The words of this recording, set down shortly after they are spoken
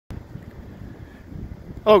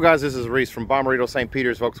Hello guys, this is Reese from Bommarito St.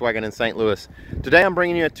 Peter's Volkswagen in St. Louis. Today I'm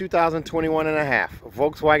bringing you a 2021 and a half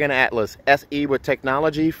Volkswagen Atlas SE with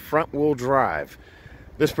technology front wheel drive.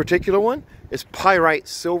 This particular one is pyrite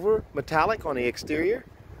silver metallic on the exterior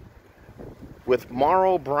with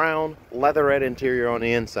marl brown leatherette interior on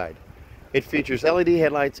the inside. It features LED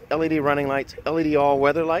headlights, LED running lights, LED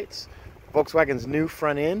all-weather lights. Volkswagen's new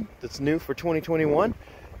front end that's new for 2021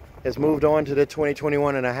 has moved on to the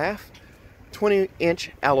 2021 and a half.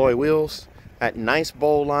 20-inch alloy wheels, that nice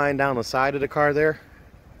bowl line down the side of the car there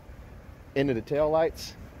into the tail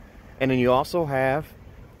lights. And then you also have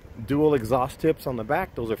dual exhaust tips on the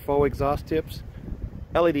back. Those are faux exhaust tips.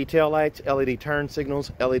 LED tail lights, LED turn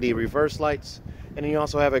signals, LED reverse lights, and then you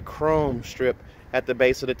also have a chrome strip at the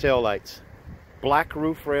base of the tail lights. Black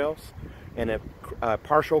roof rails and a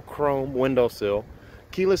partial chrome windowsill.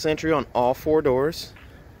 Keyless entry on all four doors.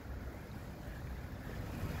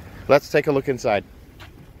 Let's take a look inside.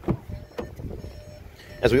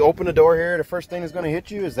 As we open the door here, the first thing that's going to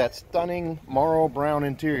hit you is that stunning marl brown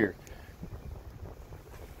interior.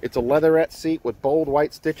 It's a leatherette seat with bold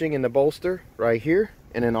white stitching in the bolster right here,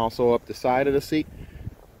 and then also up the side of the seat.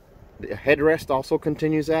 The headrest also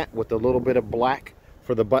continues that with a little bit of black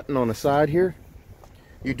for the button on the side here.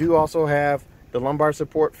 You do also have the lumbar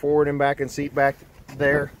support forward and back and seat back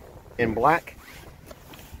there in black.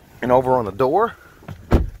 And over on the door,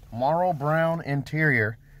 marl brown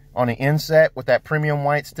interior on the inset with that premium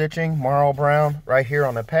white stitching, marl brown right here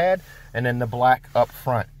on the pad, and then the black up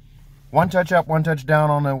front. One touch up, one touch down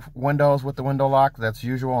on the windows with the window lock. That's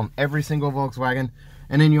usual on every single Volkswagen.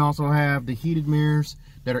 And then you also have the heated mirrors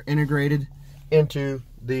that are integrated into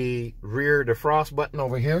the rear defrost button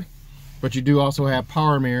over here. But you do also have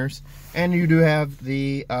power mirrors, and you do have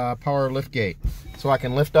the power lift gate. So I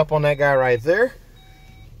can lift up on that guy right there.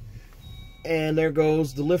 And there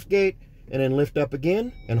goes the lift gate, and then lift up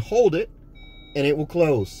again and hold it, and it will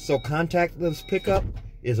close. So contactless pickup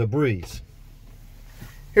is a breeze.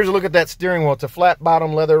 Here's a look at that steering wheel. It's a flat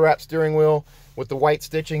bottom leather wrapped steering wheel with the white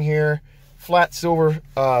stitching here. Flat silver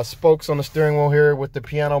spokes on the steering wheel here with the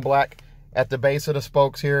piano black at the base of the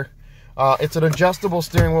spokes here. It's an adjustable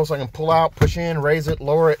steering wheel, so I can pull out, push in, raise it,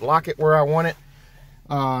 lower it, lock it where I want it.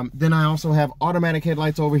 Then I also have automatic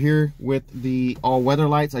headlights over here with the all-weather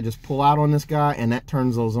lights. I just pull out on this guy and that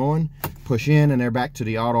turns those on. Push in and they're back to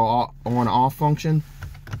the auto on-off function.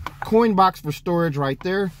 Coin box for storage right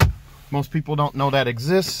there. Most people don't know that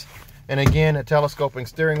exists. And again, a telescoping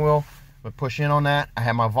steering wheel. But push in on that. I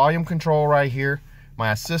have my volume control right here.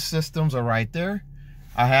 My assist systems are right there.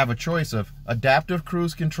 I have a choice of adaptive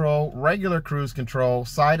cruise control, regular cruise control,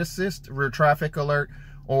 side assist, rear traffic alert,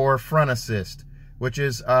 or front assist, which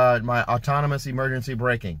is my autonomous emergency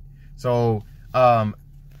braking. So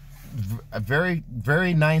very,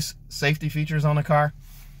 very nice safety features on the car.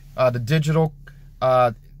 The digital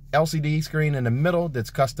LCD screen in the middle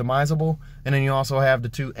that's customizable. And then you also have the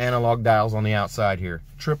two analog dials on the outside here.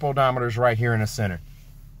 Trip odometers right here in the center.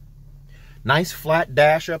 Nice flat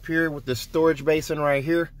dash up here with the storage basin right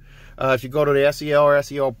here. If you go to the SEL or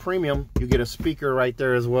SEL Premium, you get a speaker right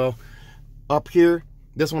there as well. Up here,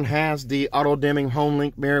 this one has the auto-dimming home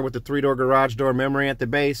link mirror with the 3-door garage door memory at the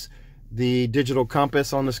base, the digital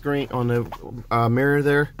compass on the screen, on the mirror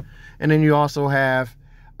there. And then you also have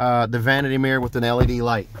the vanity mirror with an LED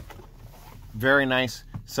light. Very nice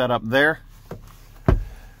setup there.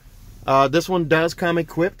 This one does come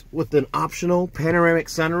equipped with an optional panoramic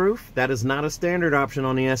sunroof. That is not a standard option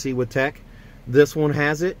on the SE with tech. This one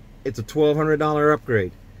has it. It's a $1,200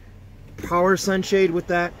 upgrade. Power sunshade with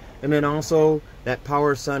that, and then also that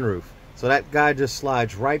power sunroof. So that guy just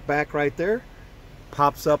slides right back right there.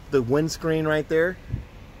 Pops up the windscreen right there.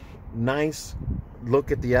 Nice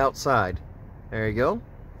look at the outside. There you go.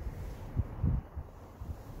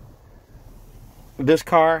 This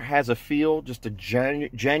car has a feel, just a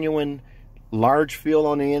genuine large feel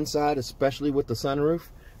on the inside, especially with the sunroof.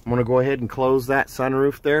 I'm going to go ahead and close that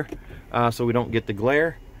sunroof there so we don't get the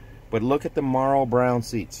glare. But look at the marl brown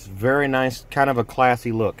seats. Very nice, kind of a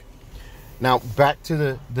classy look. Now back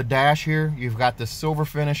to the dash here. You've got the silver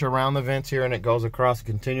finish around the vents here, and it goes across,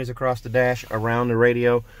 continues across the dash, around the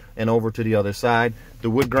radio, and over to the other side.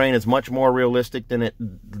 The wood grain is much more realistic than it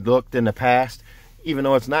looked in the past. Even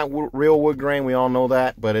though it's not real wood grain, we all know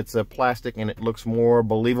that, but it's a plastic and it looks more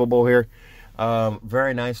believable here.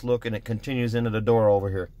 Very nice look, and it continues into the door over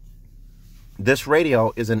here. This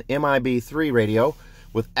radio is an MIB3 radio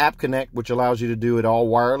with App Connect, which allows you to do it all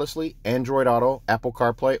wirelessly. Android Auto, Apple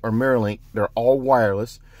CarPlay, or MirrorLink, they're all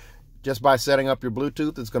wireless. Just by setting up your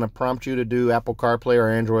Bluetooth, it's going to prompt you to do Apple CarPlay or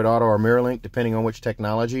Android Auto or MirrorLink, depending on which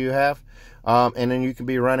technology you have. And then you can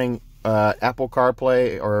be running Apple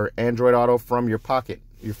CarPlay or Android Auto from your pocket,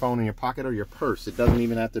 your phone in your pocket or your purse. It doesn't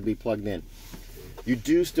even have to be plugged in. You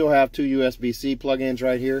do still have two USB-C plug-ins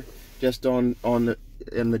right here, just on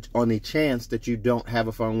the chance that you don't have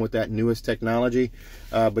a phone with that newest technology.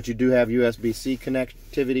 But you do have USB-C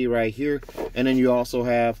connectivity right here, and then you also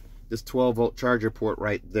have this 12-volt charger port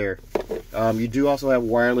right there. You do also have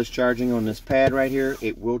wireless charging on this pad right here.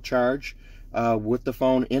 It will charge with the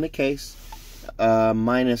phone in a case,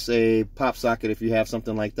 minus a pop socket if you have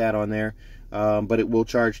something like that on there. But it will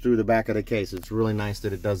charge through the back of the case. It's really nice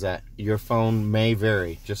that it does that. Your phone may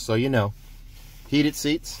vary, just so you know. Heated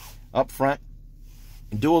seats up front,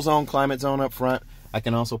 dual zone climate zone up front. I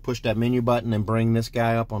can also push that menu button and bring this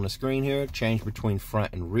guy up on the screen here, change between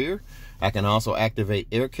front and rear. I can also activate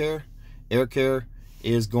air care. Air care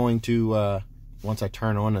is going to, once I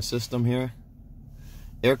turn on the system here,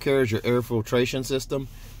 air care is your air filtration system,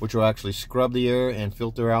 which will actually scrub the air and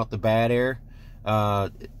filter out the bad air,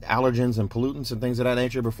 allergens and pollutants and things of that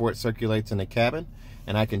nature before it circulates in the cabin.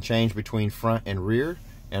 And I can change between front and rear,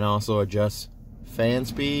 and also adjust fan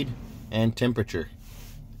speed and temperature.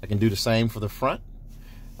 I can do the same for the front,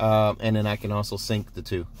 and then I can also sync the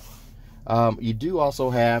two. You do also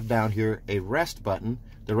have down here a rest button.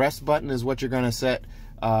 The rest button is what you're going to set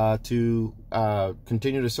to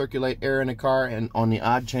continue to circulate air in the car, and on the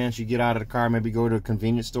odd chance you get out of the car, maybe go to a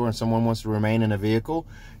convenience store and someone wants to remain in the vehicle,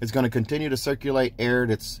 it's going to continue to circulate air,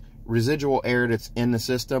 that's residual air that's in the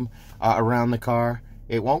system around the car.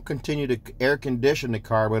 It won't continue to air condition the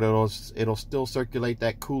car, but it'll still circulate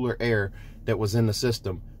that cooler air that was in the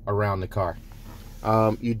system around the car.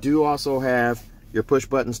 You do also have your push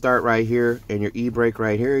button start right here and your e-brake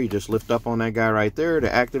right here. You just lift up on that guy right there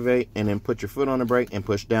to activate, and then put your foot on the brake and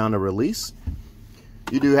push down to release.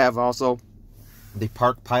 You do have also the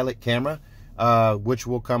Park Pilot camera, which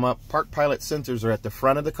will come up. Park Pilot sensors are at the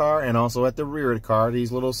front of the car and also at the rear of the car.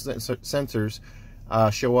 These little sensors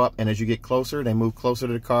show up, and as you get closer, they move closer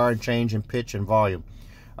to the car and change in pitch and volume.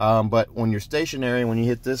 But when you're stationary, when you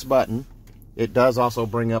hit this button, it does also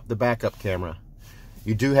bring up the backup camera.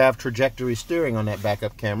 You do have trajectory steering on that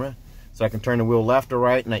backup camera, so I can turn the wheel left or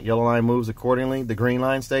right, and that yellow line moves accordingly. The green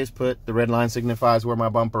line stays put. The red line signifies where my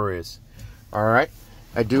bumper is. All right.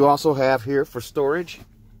 I do also have here for storage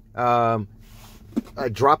a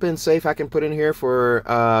drop-in safe I can put in here for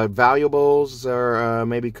valuables or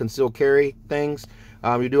maybe concealed carry things.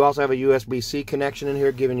 You do also have a USB-C connection in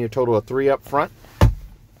here, giving you a total of 3 up front.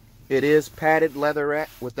 It is padded leatherette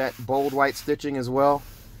with that bold white stitching as well,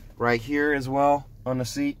 right here as well on the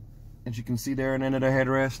seat. As you can see there, and into the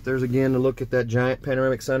headrest. There's again a look at that giant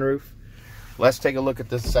panoramic sunroof. Let's take a look at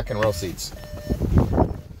the second row seats.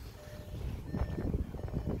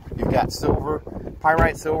 You've got silver,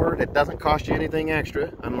 pyrite silver, that doesn't cost you anything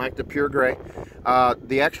extra, unlike the pure gray.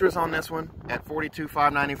 The extras on this one at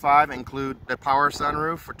 $42,595 include the power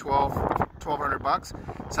sunroof for $1,200 bucks,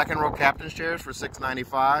 second row captain's chairs for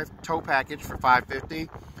 $695, tow package for $550,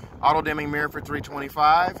 auto dimming mirror for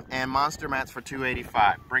 $325, and monster mats for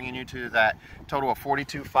 $285, bringing you to that total of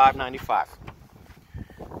 $42,595.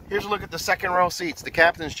 Here's a look at the second row seats, the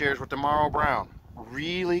captain's chairs with the Morrow Brown.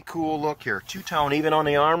 Really cool look here, two-tone even on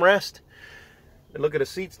the armrest. And look at the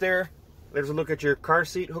seats there. There's a look at your car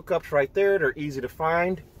seat hookups right there. They're easy to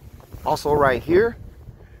find. Also right here,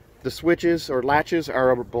 the switches or latches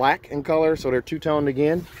are black in color, so they're two-toned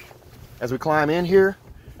again. As we climb in here,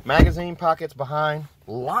 magazine pockets behind,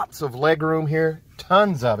 lots of leg room here,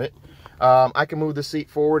 tons of it. I can move the seat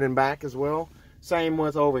forward and back as well. Same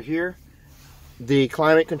with over here. The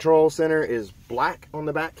climate control center is black on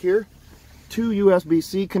the back here. 2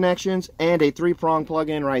 USB-C connections and a 3-prong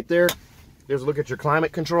plug-in right there. There's a look at your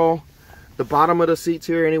climate control. The bottom of the seats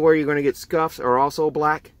here, anywhere you're going to get scuffs, are also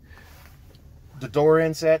black. The door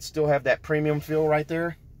insets still have that premium feel right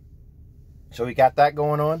there. So we got that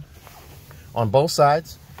going on both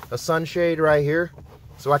sides. A sunshade right here,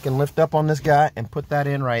 so I can lift up on this guy and put that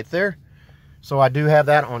in right there. So I do have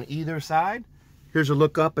that on either side. Here's a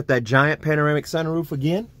look up at that giant panoramic sunroof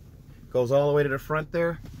again. Goes all the way to the front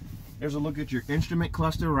there. There's a look at your instrument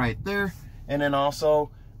cluster right there. And then also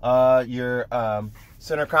your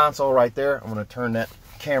center console right there. I'm going to turn that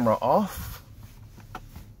camera off.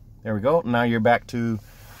 There we go. Now you're back to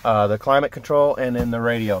the climate control and then the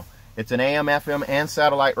radio. It's an AM, FM, and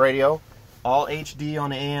satellite radio. All HD on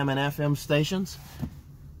the AM and FM stations.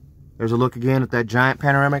 There's a look again at that giant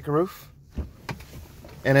panoramic roof.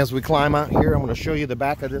 And as we climb out here, I'm going to show you the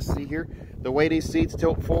back of this seat here. The way these seats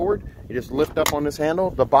tilt forward, you just lift up on this handle.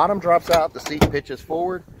 The bottom drops out, the seat pitches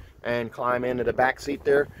forward, and climb into the back seat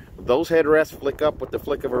there. Those headrests flick up with the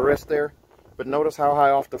flick of a wrist there. But notice how high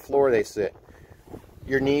off the floor they sit.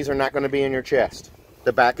 your knees are not going to be in your chest.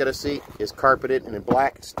 The back of the seat is carpeted in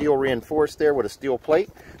black, steel reinforced there with a steel plate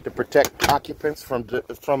to protect occupants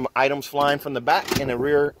from items flying from the back in a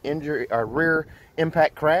rear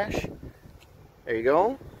impact crash. There you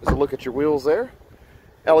go. Just a look at your wheels there.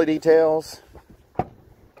 LED tails,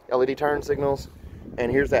 LED turn signals,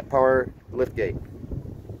 and here's that power lift gate.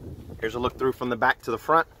 Here's a look through from the back to the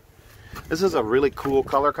front. This is a really cool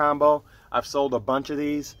color combo. I've sold a bunch of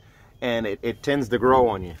these, and it tends to grow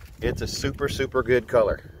on you. It's a super, super good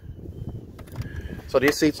color. So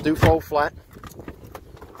these seats do fold flat.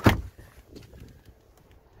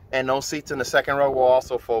 And those seats in the second row will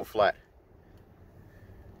also fold flat.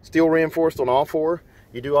 Steel reinforced on all four.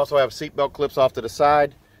 You do also have seatbelt clips off to the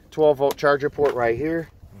side. 12-volt charger port right here.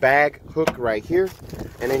 Bag hook right here.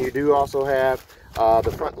 And then you do also have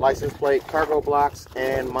the front license plate, cargo blocks,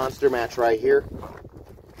 and monster match right here.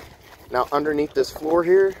 Now underneath this floor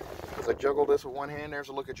here, as I juggle this with one hand, there's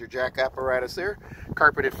a look at your jack apparatus there.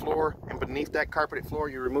 Carpeted floor, and beneath that carpeted floor,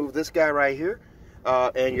 you remove this guy right here,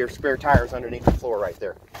 and your spare tires underneath the floor right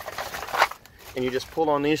there. And you just pull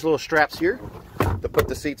on these little straps here to put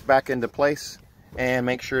the seats back into place, and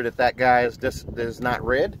make sure that that guy is not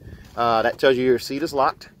red. That tells you your seat is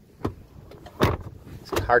locked.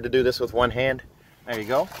 It's hard to do this with one hand. There you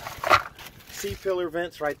go. C-pillar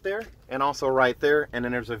vents right there, and also right there, and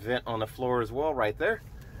then there's a vent on the floor as well right there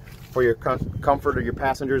for your comfort of your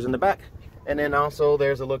passengers in the back. And then also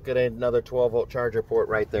there's a look at another 12-volt charger port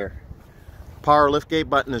right there. Power liftgate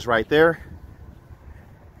button is right there.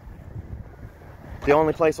 The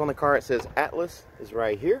only place on the car it says Atlas is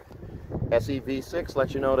right here. SE V6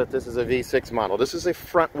 lets you know that this is a V6 model. This is a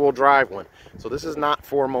front-wheel drive one, so this is not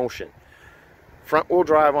 4Motion. Front-wheel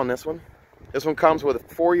drive on this one. This one comes with a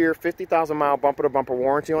 4-year, 50,000-mile bumper-to-bumper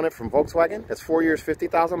warranty on it from Volkswagen. That's 4 years,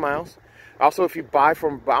 50,000 miles. Also, if you buy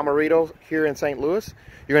from Bommarito here in St. Louis,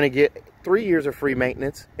 you're going to get 3 years of free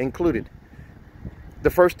maintenance included. The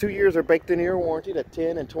first 2 years are baked into your warranty. That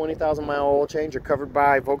 10 and 20,000 mile oil change are covered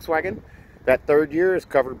by Volkswagen. That third year is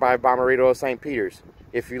covered by Bommarito of St. Peter's.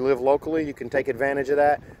 If you live locally, you can take advantage of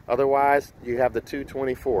that. Otherwise, you have the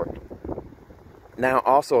 224. Now,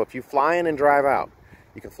 also, if you fly in and drive out,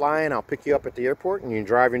 you can fly in, I'll pick you up at the airport, and you can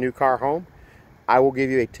drive your new car home. I will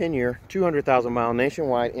give you a 10-year, 200,000-mile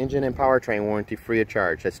nationwide engine and powertrain warranty free of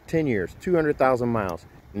charge. That's 10 years, 200,000 miles,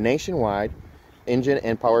 nationwide engine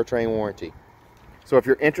and powertrain warranty. So if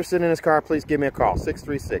you're interested in this car, please give me a call,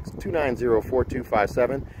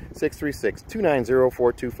 636-290-4257,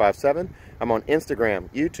 636-290-4257. I'm on Instagram,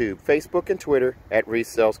 YouTube, Facebook, and Twitter at Reese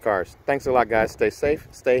Sells Cars. Thanks a lot, guys. Stay safe,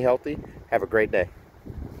 stay healthy. Have a great day.